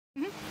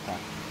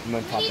I'm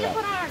going to top it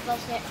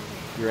out.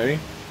 You ready?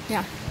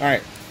 Yeah.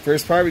 Alright,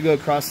 first part we go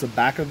across the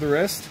back of the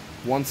wrist,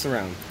 once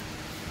around.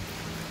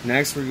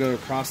 Next we go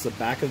across the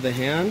back of the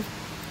hand,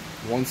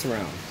 once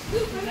around.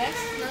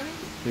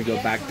 We go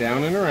back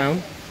down and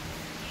around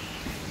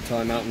until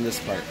I'm out in this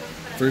part.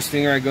 First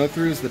finger I go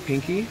through is the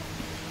pinky.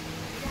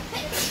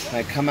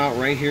 I come out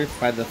right here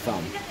by the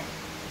thumb.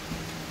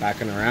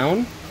 Back and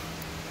around.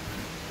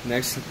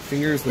 Next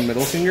finger is the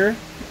middle finger.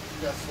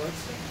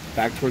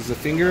 Back towards the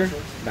finger,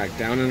 back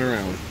down and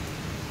around.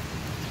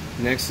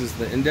 Next is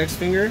the index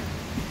finger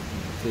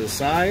to the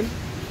side,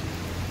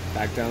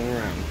 back down and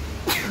around.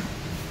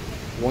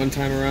 One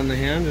time around the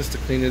hand just to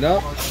clean it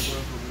up.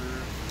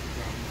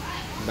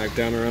 Back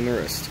down around the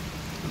wrist.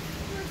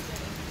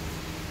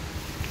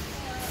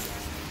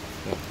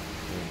 Up,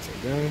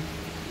 down,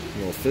 a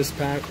little fist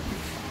pat.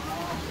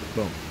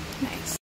 Boom. Nice.